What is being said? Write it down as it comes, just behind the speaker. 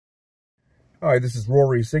Hi, this is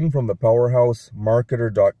Rory Singh from the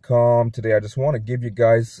PowerhouseMarketer.com. Today I just want to give you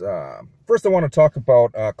guys, first I want to talk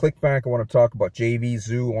about Clickbank. I want to talk about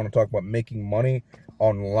JvZoo. I want to talk about making money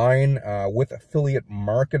online with affiliate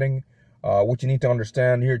marketing. What you need to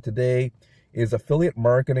understand here today is affiliate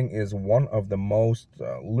marketing is one of the most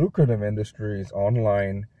lucrative industries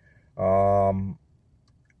online. And,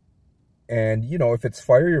 you know, if it's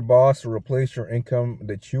fire your boss or replace your income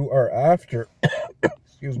that you are after,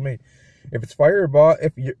 excuse me, if it's fire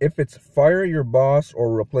your boss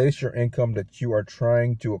or replace your income that you are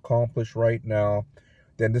trying to accomplish right now,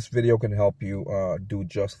 then this video can help you do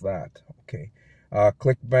just that. Okay,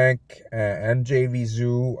 Clickbank and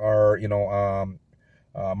JvZoo are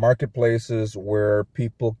marketplaces where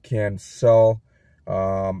people can sell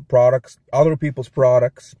products, other people's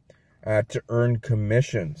products, to earn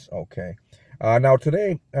commissions. Okay, now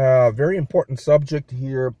today, very important subject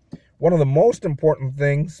here. One of the most important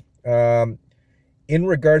things in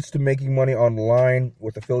regards to making money online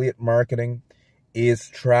with affiliate marketing is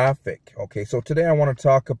traffic. Okay, so today I want to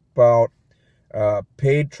talk about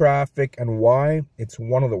paid traffic and why it's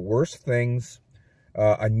one of the worst things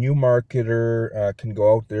a new marketer can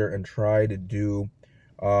go out there and try to do,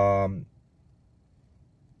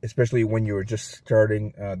 especially when you're just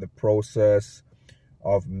starting the process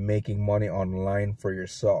of making money online for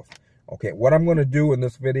yourself. Okay, what I'm going to do in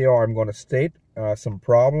this video, I'm going to state some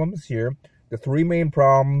problems here. The three main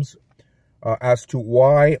problems as to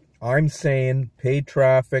why I'm saying paid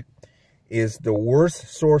traffic is the worst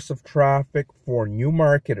source of traffic for new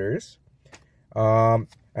marketers. And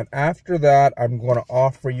after that, I'm going to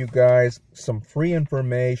offer you guys some free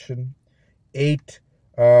information, eight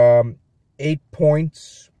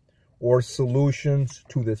points or solutions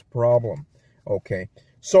to this problem. Okay.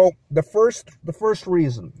 So the first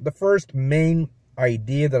main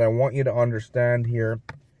idea that I want you to understand here,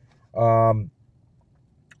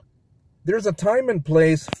 there's a time and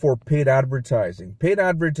place for paid advertising. Paid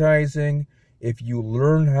advertising, if you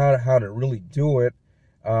learn how to really do it,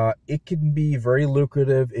 it can be very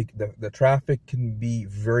lucrative. The traffic can be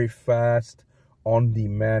very fast,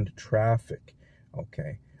 on-demand traffic.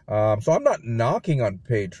 Okay, so I'm not knocking on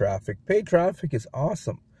paid traffic. Paid traffic is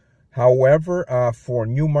awesome. However, for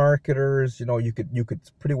new marketers, you know, you could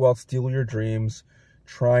pretty well steal your dreams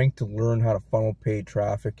trying to learn how to funnel paid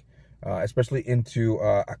traffic, especially into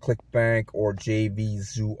a Clickbank or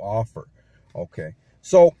JvZoo offer. Okay,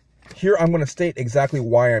 so here I'm going to state exactly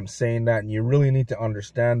why I'm saying that, and you really need to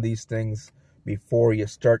understand these things before you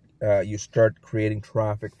start creating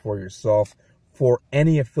traffic for yourself for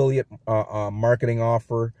any affiliate marketing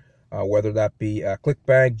offer. Whether that be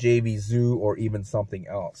Clickbank, JvZoo, or even something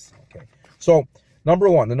else. Okay, so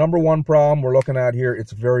the number one problem we're looking at here,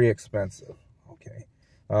 it's very expensive. Okay,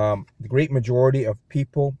 the great majority of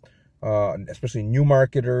people, especially new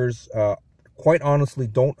marketers, quite honestly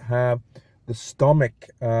don't have the stomach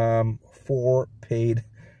for paid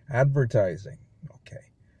advertising. Okay,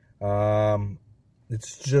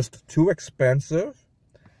 it's just too expensive.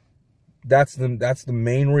 That's the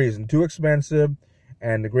main reason. Too expensive.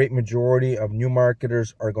 And the great majority of new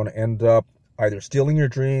marketers are going to end up either stealing your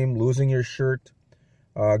dream, losing your shirt,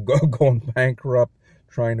 going bankrupt,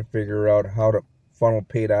 trying to figure out how to funnel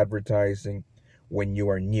paid advertising when you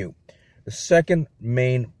are new. The second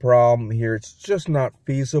main problem here, it's just not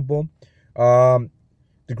feasible. The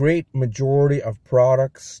great majority of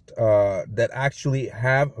products that actually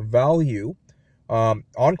have value on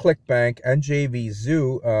Clickbank and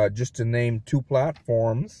JvZoo, just to name two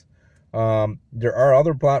platforms. There are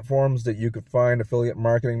other platforms that you could find affiliate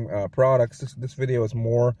marketing products. This video is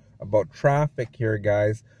more about traffic here,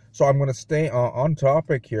 guys. So I'm going to stay on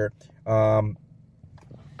topic here.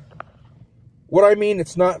 What I mean,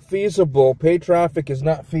 it's not feasible. Paid traffic is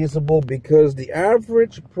not feasible because the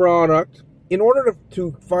average product, in order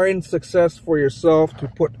to find success for yourself, to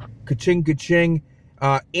put ka-ching, ka-ching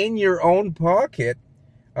in your own pocket,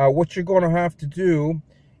 what you're going to have to do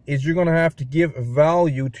is you're going to have to give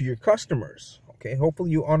value to your customers. Okay, hopefully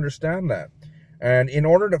you understand that. And in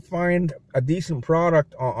order to find a decent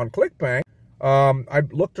product on Clickbank,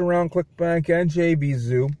 I've looked around Clickbank and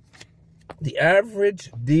JvZoo. The average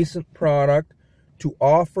decent product to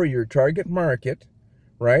offer your target market,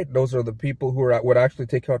 right? Those are the people who would actually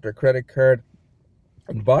take out their credit card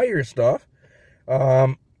and buy your stuff.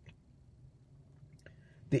 The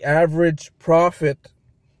average profit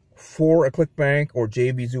for a Clickbank or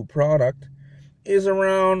JvZoo product is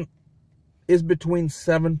between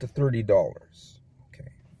 $7 to $30,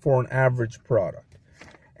 okay, for an average product.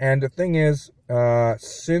 And the thing is,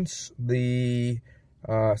 since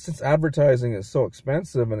advertising is so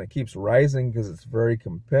expensive and it keeps rising because it's very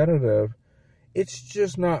competitive, it's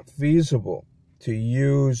just not feasible to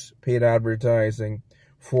use paid advertising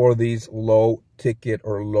for these low ticket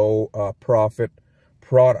or low profit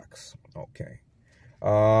products. Okay.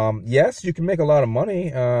 Yes, you can make a lot of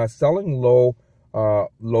money selling low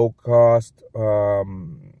cost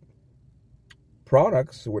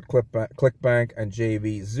products with Clickbank and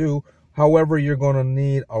JvZoo. However, you're going to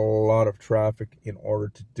need a lot of traffic in order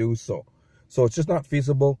to do so. So it's just not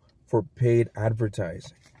feasible for paid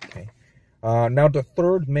advertising. Okay. Now, the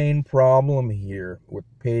third main problem here with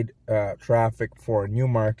paid traffic for a new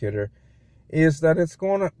marketer is that it's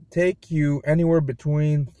going to take you anywhere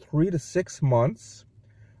between 3 to 6 months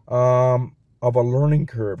of a learning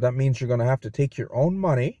curve. That means you're going to have to take your own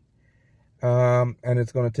money, and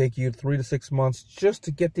it's going to take you 3 to 6 months just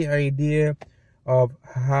to get the idea of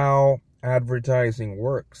how advertising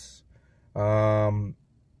works.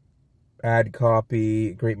 Ad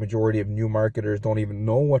copy, great majority of new marketers don't even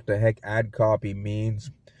know what the heck ad copy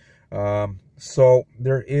means. So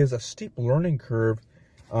there is a steep learning curve,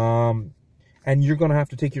 and you're going to have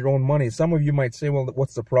to take your own money. Some of you might say, well,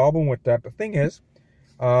 what's the problem with that? The thing is,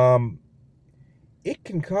 it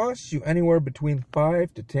can cost you anywhere between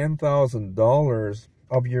 $5,000 to $10,000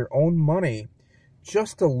 of your own money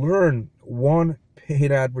just to learn one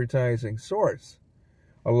paid advertising source.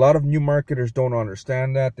 A lot of new marketers don't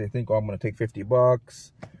understand that. They think, oh, I'm going to take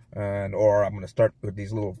 $50 or I'm going to start with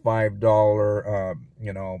these little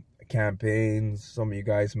 $5, campaigns. Some of you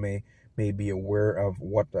guys may be aware of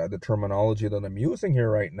what the terminology that I'm using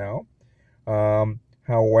here right now.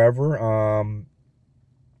 However,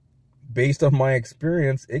 based on my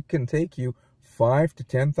experience, it can take you $5,000 to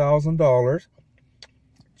 $10,000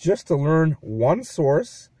 just to learn one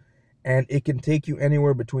source, and it can take you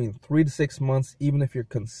anywhere between 3 to 6 months, even if you're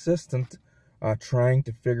consistent trying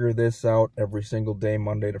to figure this out every single day,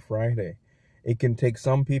 Monday to Friday. It can take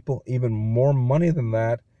some people even more money than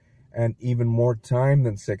that, and even more time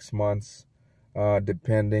than 6 months,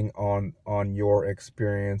 depending on your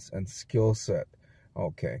experience and skill set.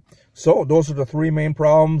 Okay, so those are the three main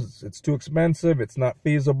problems. It's too expensive, it's not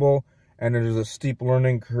feasible, and there's a steep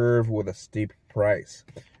learning curve with a steep price.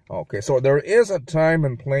 Okay, so there is a time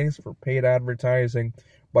and place for paid advertising,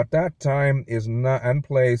 but that time is not and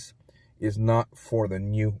place is not for the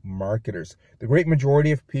new marketers. The great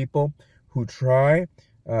majority of people who try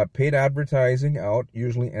paid advertising out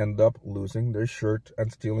usually end up losing their shirt and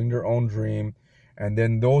stealing their own dream. And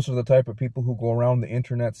then those are the type of people who go around the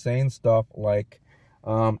internet saying stuff like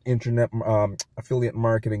internet affiliate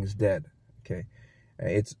marketing is dead. Okay,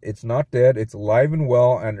 it's not dead. It's alive and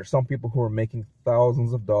well, and there's some people who are making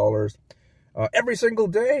thousands of dollars every single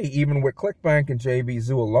day, even with Clickbank and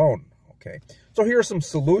JvZoo alone. Okay, so here are some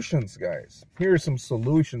solutions, guys. Here are some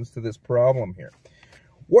solutions to this problem here.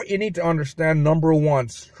 What you need to understand, number one,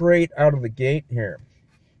 straight out of the gate here,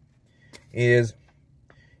 is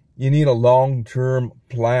you need a long-term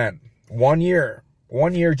plan. 1 year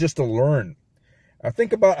just to learn.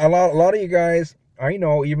 Think about a lot of you guys. I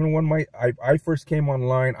know, even when I first came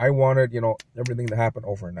online, I wanted, everything to happen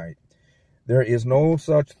overnight. There is no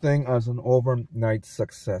such thing as an overnight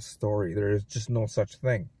success story. There is just no such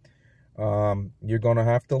thing. You're gonna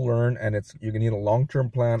have to learn, and you're gonna need a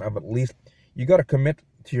long-term plan of at least. You got to commit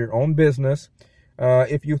to your own business.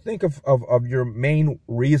 If you think of your main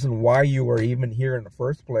reason why you are even here in the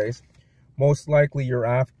first place, most likely you're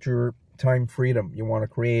after time freedom. You want to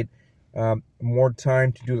create more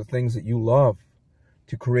time to do the things that you love,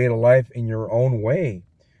 to create a life in your own way,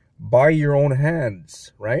 by your own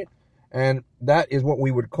hands, right? And that is what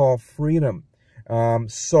we would call freedom.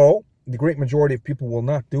 So the great majority of people will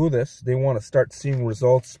not do this. They want to start seeing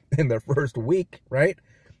results in their first week, right?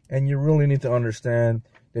 And you really need to understand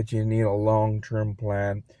that you need a long-term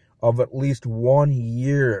plan of at least 1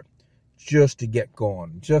 year just to get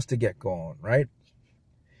going, right?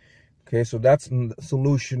 Okay, so that's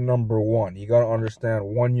solution number one. You got to understand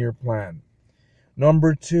 1 year plan.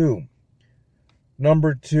 Number two,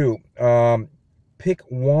 pick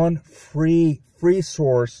one free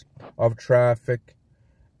source of traffic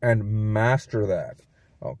and master that.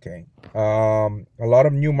 Okay, a lot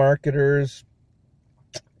of new marketers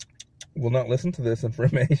will not listen to this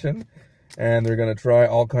information, and they're going to try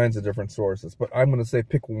all kinds of different sources. But I'm going to say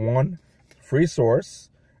pick one free source,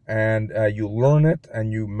 and you learn it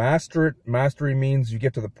and you master it. Mastery means you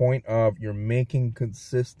get to the point of you're making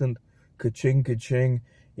consistent ka-ching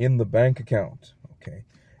in the bank account. Okay.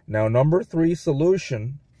 Now, number three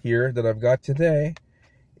solution here that I've got today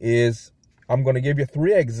is I'm going to give you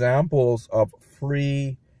 3 examples of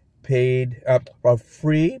free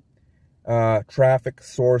traffic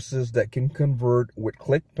sources that can convert with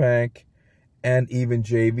Clickbank and even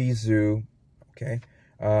JvZoo. okay?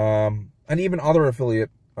 And even other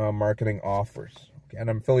affiliate marketing offers. Okay? And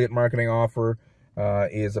an affiliate marketing offer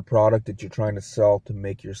is a product that you're trying to sell to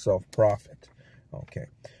make yourself profit. Okay,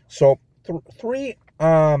 so three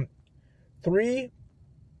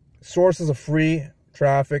sources of free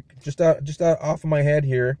traffic, just off of my head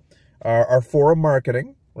here, are forum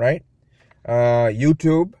marketing, right?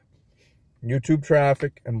 YouTube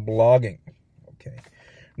traffic, and blogging. Okay,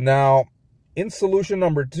 now in solution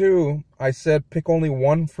number 2, I said pick only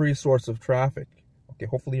one free source of traffic. Okay,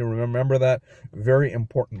 hopefully you remember that. Very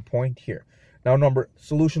important point here. Now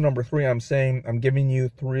solution number 3, I'm giving you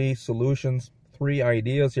 3 solutions, 3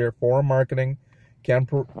 ideas here. Forum marketing can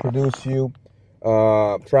produce you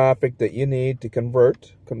traffic that you need to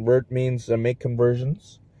convert. Convert means make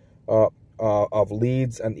conversions of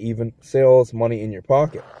leads and even sales, money in your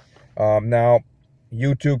pocket. Now,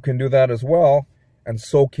 YouTube can do that as well, and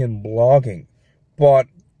so can blogging. But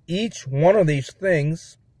each one of these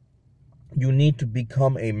things, you need to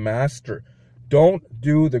become a master. Don't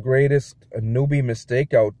do the greatest newbie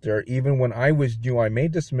mistake out there. Even when I was new, I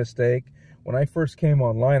made this mistake. When I first came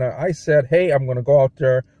online, I said, hey, I'm going to go out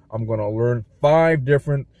there. I'm going to learn 5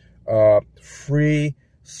 different free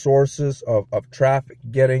sources of traffic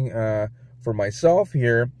getting for myself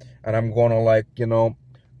here. And I'm going to,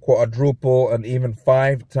 quadruple and even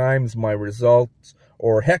 5 times my results.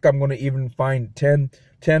 Or heck, I'm going to even find 10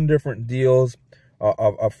 different deals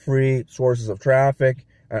of free sources of traffic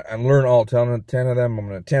and learn all 10 of them. I'm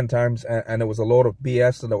going to 10 times. And it was a load of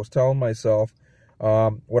BS that I was telling myself.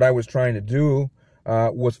 What I was trying to do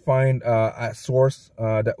was find a source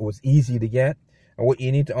that was easy to get. And what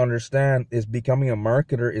you need to understand is becoming a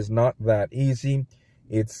marketer is not that easy.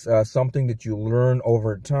 It's something that you learn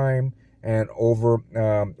over time and over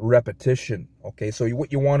repetition. Okay, so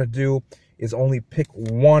what you want to do is only pick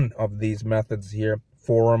one of these methods here: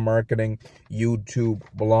 forum marketing, YouTube,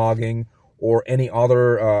 blogging, or any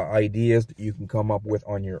other ideas that you can come up with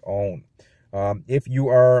on your own. If you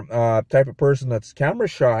are a type of person that's camera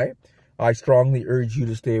shy, I strongly urge you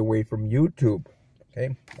to stay away from YouTube.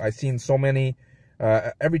 Okay, I've seen so many.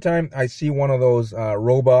 Every time I see one of those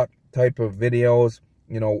robot type of videos,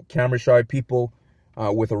 camera shy people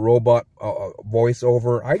with a robot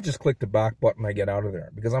voiceover, I just click the back button. I get out of there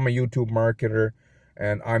because I'm a YouTube marketer,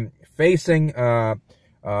 and I'm facing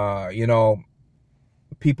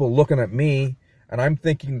people looking at me, and I'm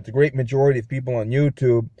thinking that the great majority of people on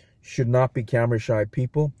YouTube should not be camera shy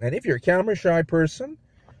people. And if you're a camera shy person,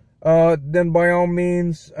 then by all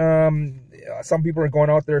means, some people are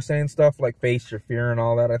going out there saying stuff like face your fear and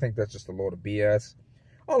all that. I think that's just a load of BS.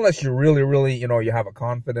 Unless you really, you have a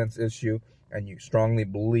confidence issue and you strongly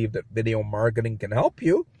believe that video marketing can help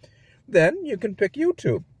you, then you can pick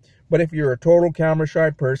YouTube. But if you're a total camera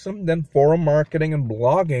shy person, then forum marketing and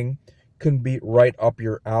blogging can be right up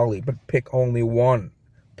your alley. But pick only one.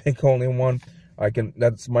 Pick only one.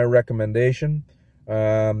 That's my recommendation.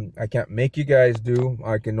 I can't make you guys do.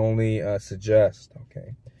 I can only suggest.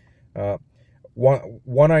 Okay.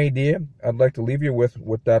 One idea I'd like to leave you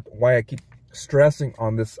with that. Why I keep stressing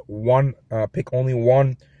on this one. Pick only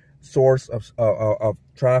one source of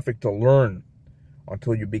traffic to learn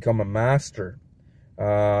until you become a master.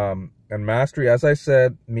 And mastery, as I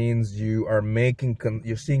said, means you are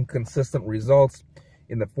you're seeing consistent results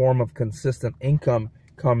in the form of consistent income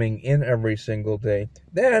coming in every single day.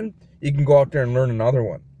 Then you can go out there and learn another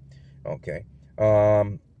one. Okay.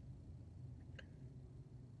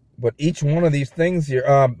 But each one of these things here,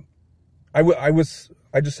 I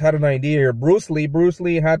just had an idea here. Bruce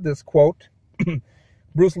Lee had this quote.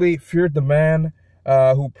 Bruce Lee feared the man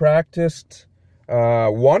who practiced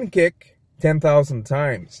one kick 10,000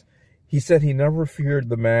 times. He said he never feared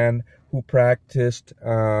the man who practiced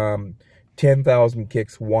 10,000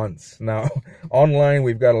 kicks once. Now, online,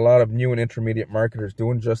 we've got a lot of new and intermediate marketers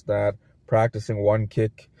doing just that, practicing one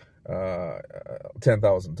kick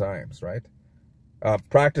 10,000 times, right?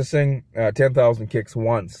 Practicing 10,000 kicks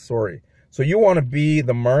once, sorry. So you want to be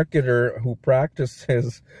the marketer who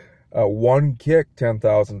practices one kick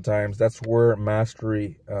 10,000 times. That's where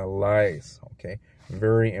mastery lies, okay?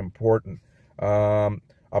 Very important.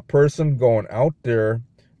 A person going out there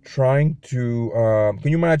trying to,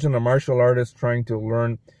 can you imagine a martial artist trying to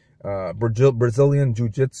learn Brazilian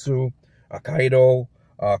Jiu-Jitsu, Aikido,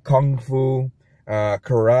 Kung Fu,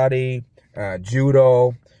 Karate,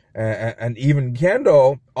 Judo, and even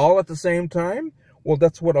Kendo all at the same time? Well,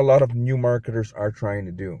 that's what a lot of new marketers are trying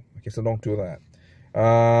to do. Okay, so don't do that.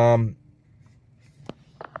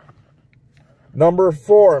 Number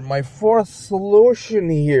 4, my fourth solution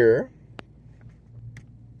here.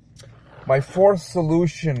 My fourth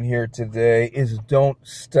solution here today is don't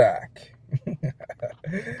stack.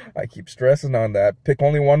 I keep stressing on that. Pick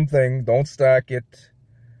only one thing. Don't stack it.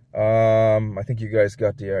 I think you guys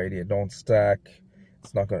got the idea. Don't stack.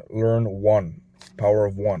 It's not going to learn one. Power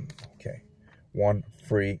of one. Okay. One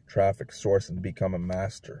free traffic source and become a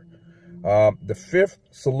master. The fifth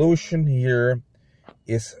solution here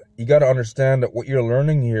is you got to understand that what you're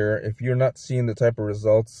learning here, if you're not seeing the type of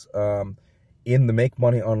results in the make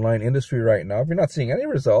money online industry right now, if you're not seeing any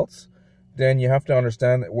results, then you have to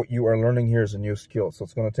understand that what you are learning here is a new skill. So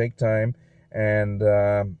it's going to take time, and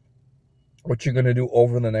what you're going to do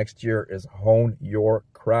over the next year is hone your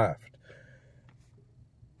craft.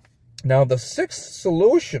 Now, the sixth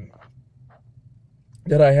solution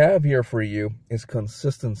that I have here for you is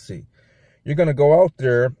consistency. You're going to go out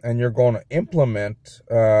there and you're going to implement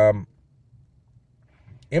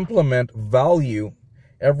value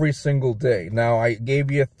every single day. Now, I gave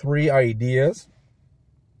you 3 ideas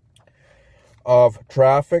of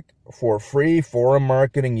traffic for free: forum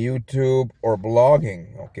marketing, YouTube, or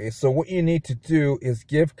blogging. Okay, so what you need to do is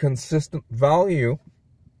give consistent value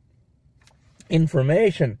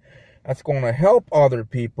information that's going to help other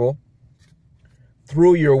people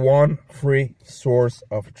through your one free source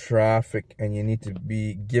of traffic. And you need to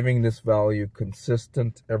be giving this value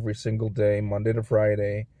consistent every single day, Monday to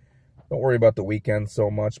Friday. Don't worry about the weekend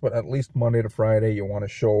so much, but at least Monday to Friday you want to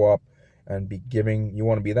show up and be giving. You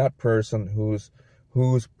want to be that person who's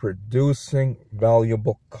producing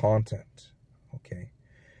valuable content. Okay.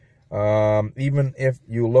 Even if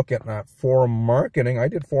you look at forum marketing, I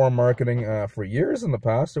did forum marketing for years in the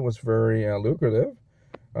past. It was very lucrative.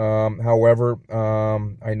 However,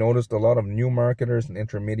 I noticed a lot of new marketers and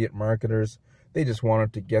intermediate marketers, they just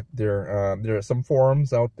wanted to get there are some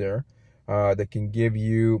forums out there that can give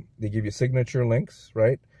you, they give you signature links,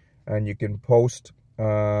 right? And you can post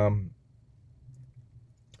a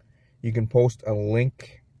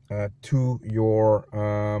link to your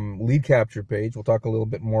lead capture page. We'll talk a little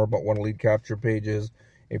bit more about what a lead capture page is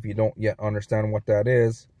if you don't yet understand what that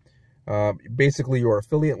is. Basically, your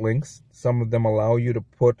affiliate links, some of them allow you to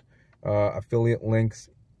put affiliate links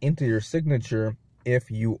into your signature if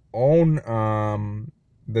you own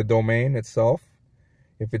the domain itself,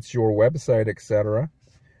 if it's your website, etc.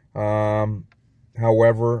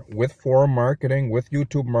 However, with forum marketing, with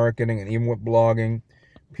YouTube marketing, and even with blogging,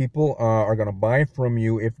 people are going to buy from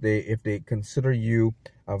you if they consider you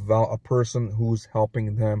a person who's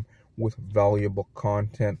helping them with valuable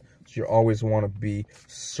content. So you always want to be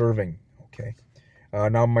serving. Okay.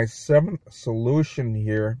 Now my 7th solution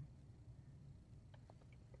here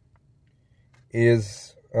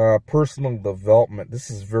is personal development. This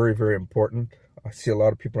is very, very important. I see a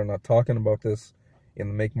lot of people are not talking about this in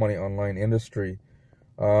the make money online industry.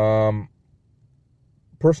 Personal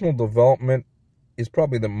development is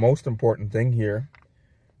probably the most important thing here.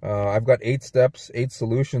 I've got 8 steps, 8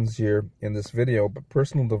 solutions here in this video, but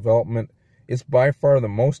personal development is by far the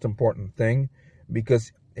most important thing,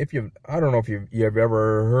 because I don't know if you've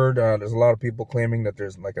ever heard, there's a lot of people claiming that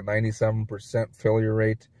there's like a 97% failure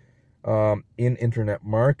rate in internet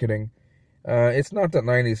marketing. It's not that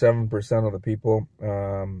 97% of the people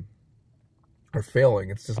are failing.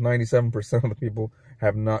 It's just 97% of the people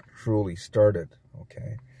have not truly started.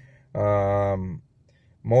 Okay.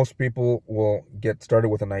 Most people will get started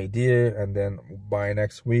with an idea, and then by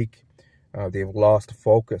next week, they've lost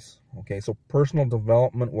focus. Okay, so personal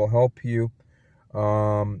development will help you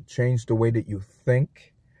change the way that you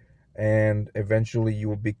think, and eventually you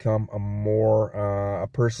will become a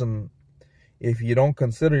person. If you don't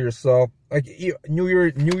consider yourself, like New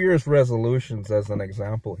Year's resolutions as an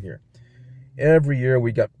example here. Every year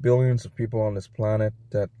we got billions of people on this planet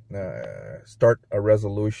that start a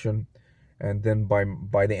resolution, and then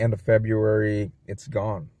by the end of February, it's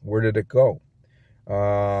gone. Where did it go?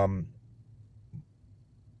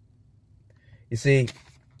 You see,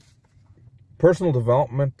 personal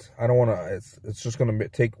development, I don't want to, it's just going to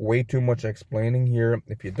take way too much explaining here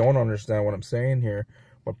if you don't understand what I'm saying here.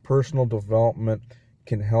 But personal development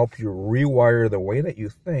can help you rewire the way that you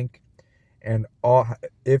think. And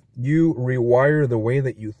if you rewire the way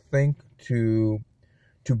that you think to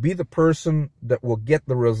be the person that will get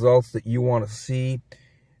the results that you want to see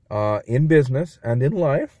in business and in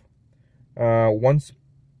life, once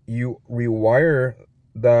you rewire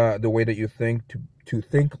the way that you think to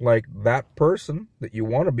think like that person that you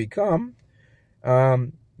want to become,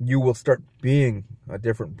 you will start being a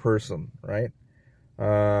different person, right?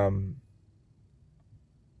 And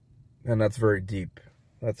that's very deep.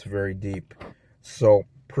 That's very deep. So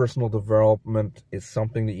personal development is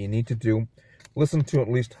something that you need to do. Listen to at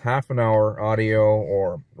least half an hour audio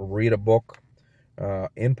or read a book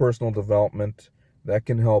in personal development. that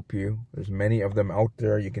can help you. There's many of them out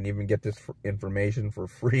there. You can even get this information for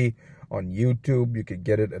free on YouTube. You could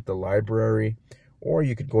get it at the library, or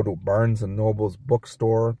you could go to Barnes & Noble's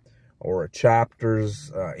bookstore or a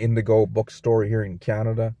Chapters Indigo bookstore here in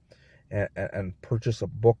Canada and purchase a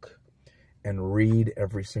book and read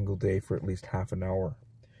every single day for at least half an hour.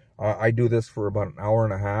 I do this for about an hour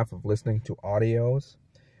and a half of listening to audios.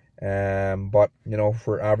 But, you know,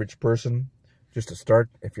 for average person, just to start,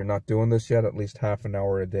 if you're not doing this yet, at least half an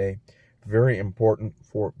hour a day. Very important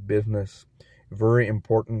for business. Very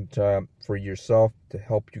important for yourself to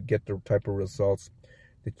help you get the type of results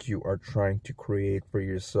that you are trying to create for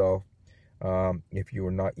yourself. If you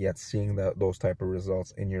are not yet seeing those type of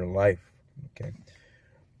results in your life. Okay.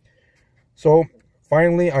 So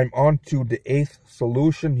finally, I'm on to the 8th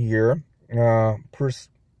solution here.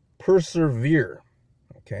 Persevere.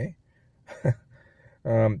 Okay.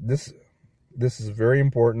 This is very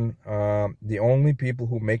important. The only people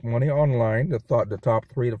who make money online, the top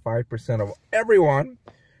 3 to 5% of everyone,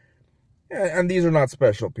 and these are not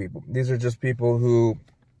special people. These are just people who,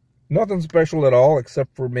 nothing special at all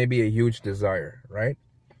except for maybe a huge desire, right?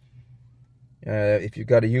 If you've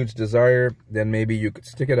got a huge desire, then maybe you could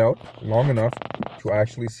stick it out long enough to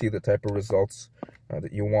actually see the type of results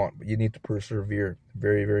that you want. But you need to persevere.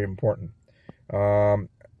 Very, very important.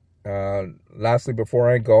 Lastly, before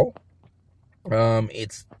I go,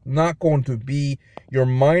 it's not going to be, your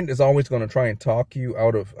mind is always going to try and talk you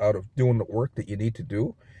out of doing the work that you need to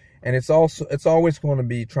do. And it's always going to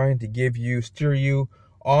be trying to steer you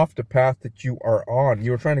off the path that you are on.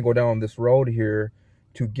 You're trying to go down this road here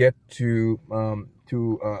to get to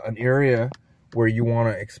an area where you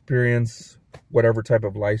want to experience whatever type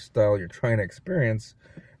of lifestyle you're trying to experience.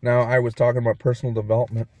 Now, I was talking about personal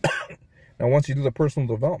development. Now, once you do the personal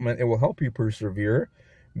development, it will help you persevere,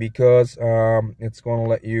 because it's going to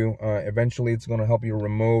let you, eventually it's going to help you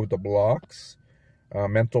remove the blocks,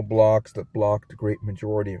 mental blocks that block the great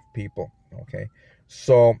majority of people. Okay,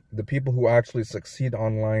 so the people who actually succeed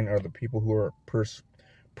online are the people who are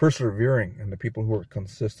persevering, and the people who are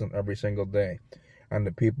consistent every single day, and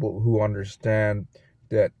the people who understand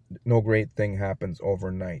that no great thing happens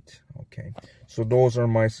overnight. Okay, so those are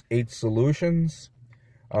my 8 solutions.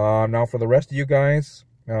 Now for the rest of you guys,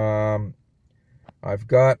 I've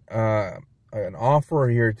got an offer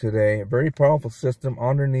here today, a very powerful system.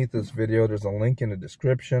 Underneath this video, there's a link in the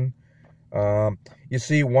description. You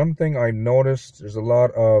see, one thing I've noticed, there's a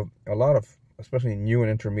lot of especially new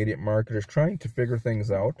and intermediate marketers trying to figure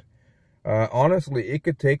things out. Honestly, it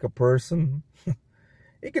could take a person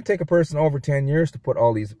over 10 years to put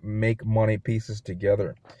all these make money pieces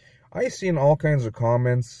together. I've seen all kinds of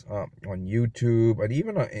comments on YouTube and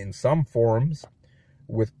even in some forums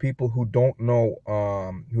with people who don't know,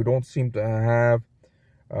 who don't seem to have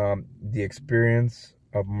the experience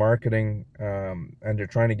of marketing, and they're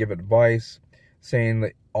trying to give advice, saying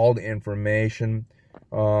that all the information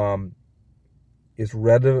is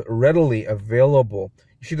readily available.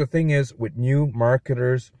 You see, the thing is, with new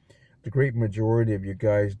marketers, the great majority of you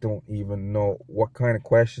guys don't even know what kind of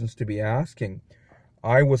questions to be asking.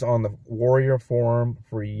 I was on the Warrior Forum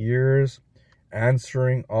for years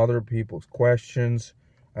answering other people's questions,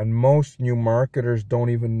 and most new marketers don't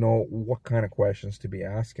even know what kind of questions to be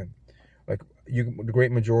asking. Like, the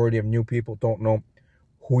great majority of new people don't know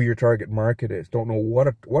who your target market is, don't know what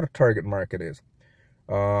a target market is.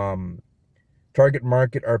 Target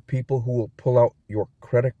market are people who will pull out your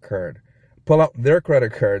credit card, pull out their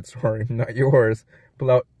credit card, sorry, not yours, pull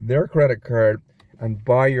out their credit card and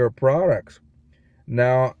buy your products.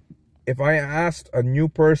 Now, if I asked a new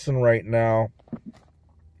person right now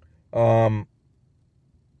who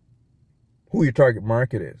your target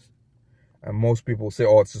market is, and most people say,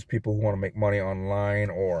 oh, it's just people who want to make money online,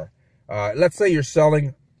 or let's say you're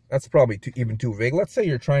selling, that's probably even too vague. Let's say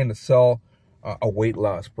you're trying to sell a weight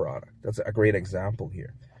loss product. That's a great example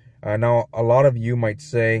here. Now, a lot of you might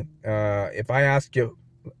say, if I ask you,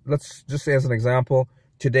 let's just say as an example,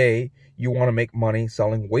 today you want to make money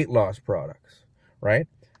selling weight loss products, right?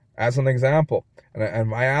 As an example,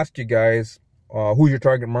 and I asked you guys who your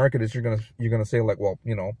target market is, you're gonna say, like, well,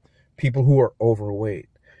 you know, people who are overweight.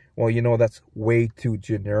 Well, you know, that's way too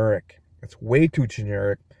generic. It's way too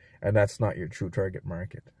generic, and that's not your true target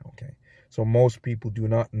market. Okay, so most people do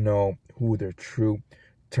not know who their true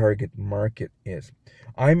target market is.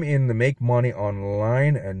 I'm in the make money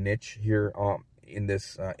online niche here in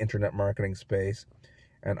this internet marketing space,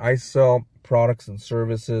 and I sell products and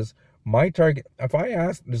services. My target, if I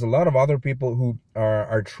ask, there's a lot of other people who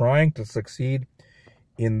are trying to succeed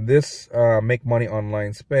in this make money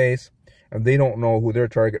online space, and they don't know who their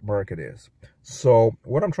target market is. So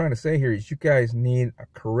what I'm trying to say here is you guys need a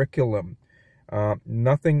curriculum.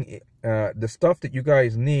 The stuff that you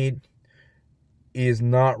guys need is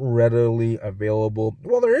not readily available.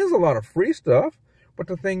 Well, there is a lot of free stuff, but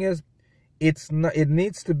the thing is, it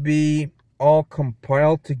needs to be all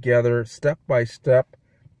compiled together, step by step,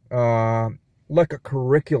 like a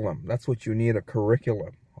curriculum. That's what you need, a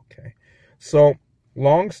curriculum. Okay. So,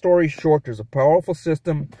 long story short, there's a powerful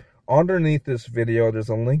system underneath this video. There's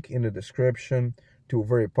a link in the description to a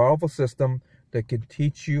very powerful system that can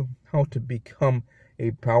teach you how to become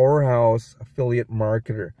a powerhouse affiliate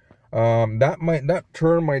marketer. That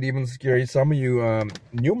term might even scare some of you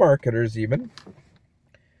new marketers even.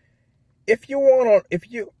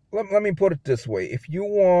 Let me put it this way. If you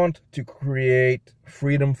want to create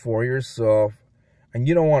freedom for yourself and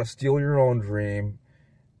you don't want to steal your own dream,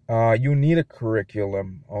 you need a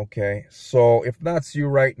curriculum, okay? So if that's you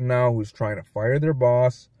right now who's trying to fire their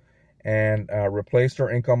boss and replace their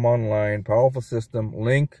income online, powerful system,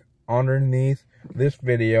 link underneath this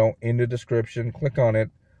video in the description. Click on it.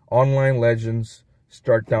 Online Legends,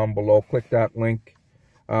 start down below. Click that link.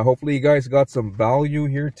 Hopefully you guys got some value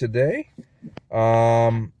here today.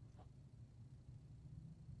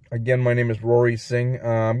 Again, my name is Rory Singh.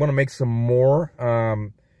 I'm going to make some more.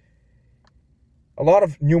 A lot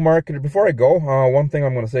of new marketers, before I go, one thing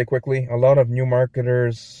I'm going to say quickly, a lot of new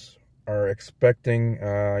marketers are expecting,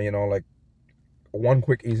 like one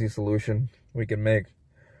quick, easy solution. We can make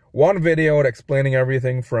one video explaining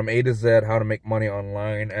everything from A to Z, how to make money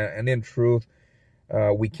online, and in truth,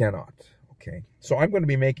 we cannot. Okay, so I'm going to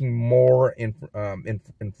be making more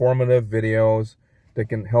informative videos that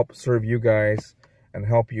can help serve you guys and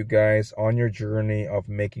help you guys on your journey of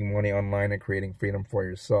making money online and creating freedom for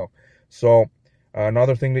yourself. So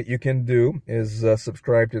another thing that you can do is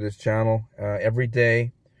subscribe to this channel every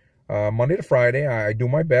day, Monday to Friday. I do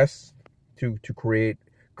my best to create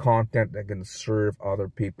content that can serve other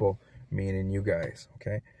people, meaning you guys.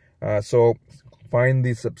 Okay, so find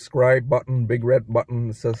the subscribe button, big red button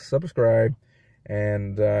that says subscribe,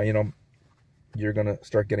 and you're gonna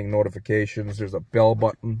start getting notifications. There's a bell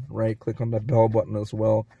button, right? Click on that bell button as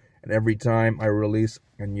well, and every time I release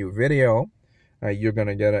a new video, you're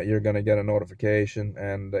gonna get a notification.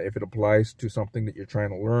 And if it applies to something that you're trying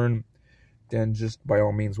to learn, then just by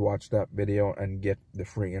all means watch that video and get the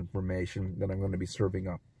free information that I'm going to be serving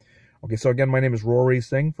up. Okay, so again, my name is Rory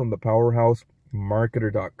Singh from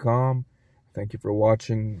thepowerhousemarketer.com. Thank you for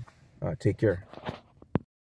watching. Take care.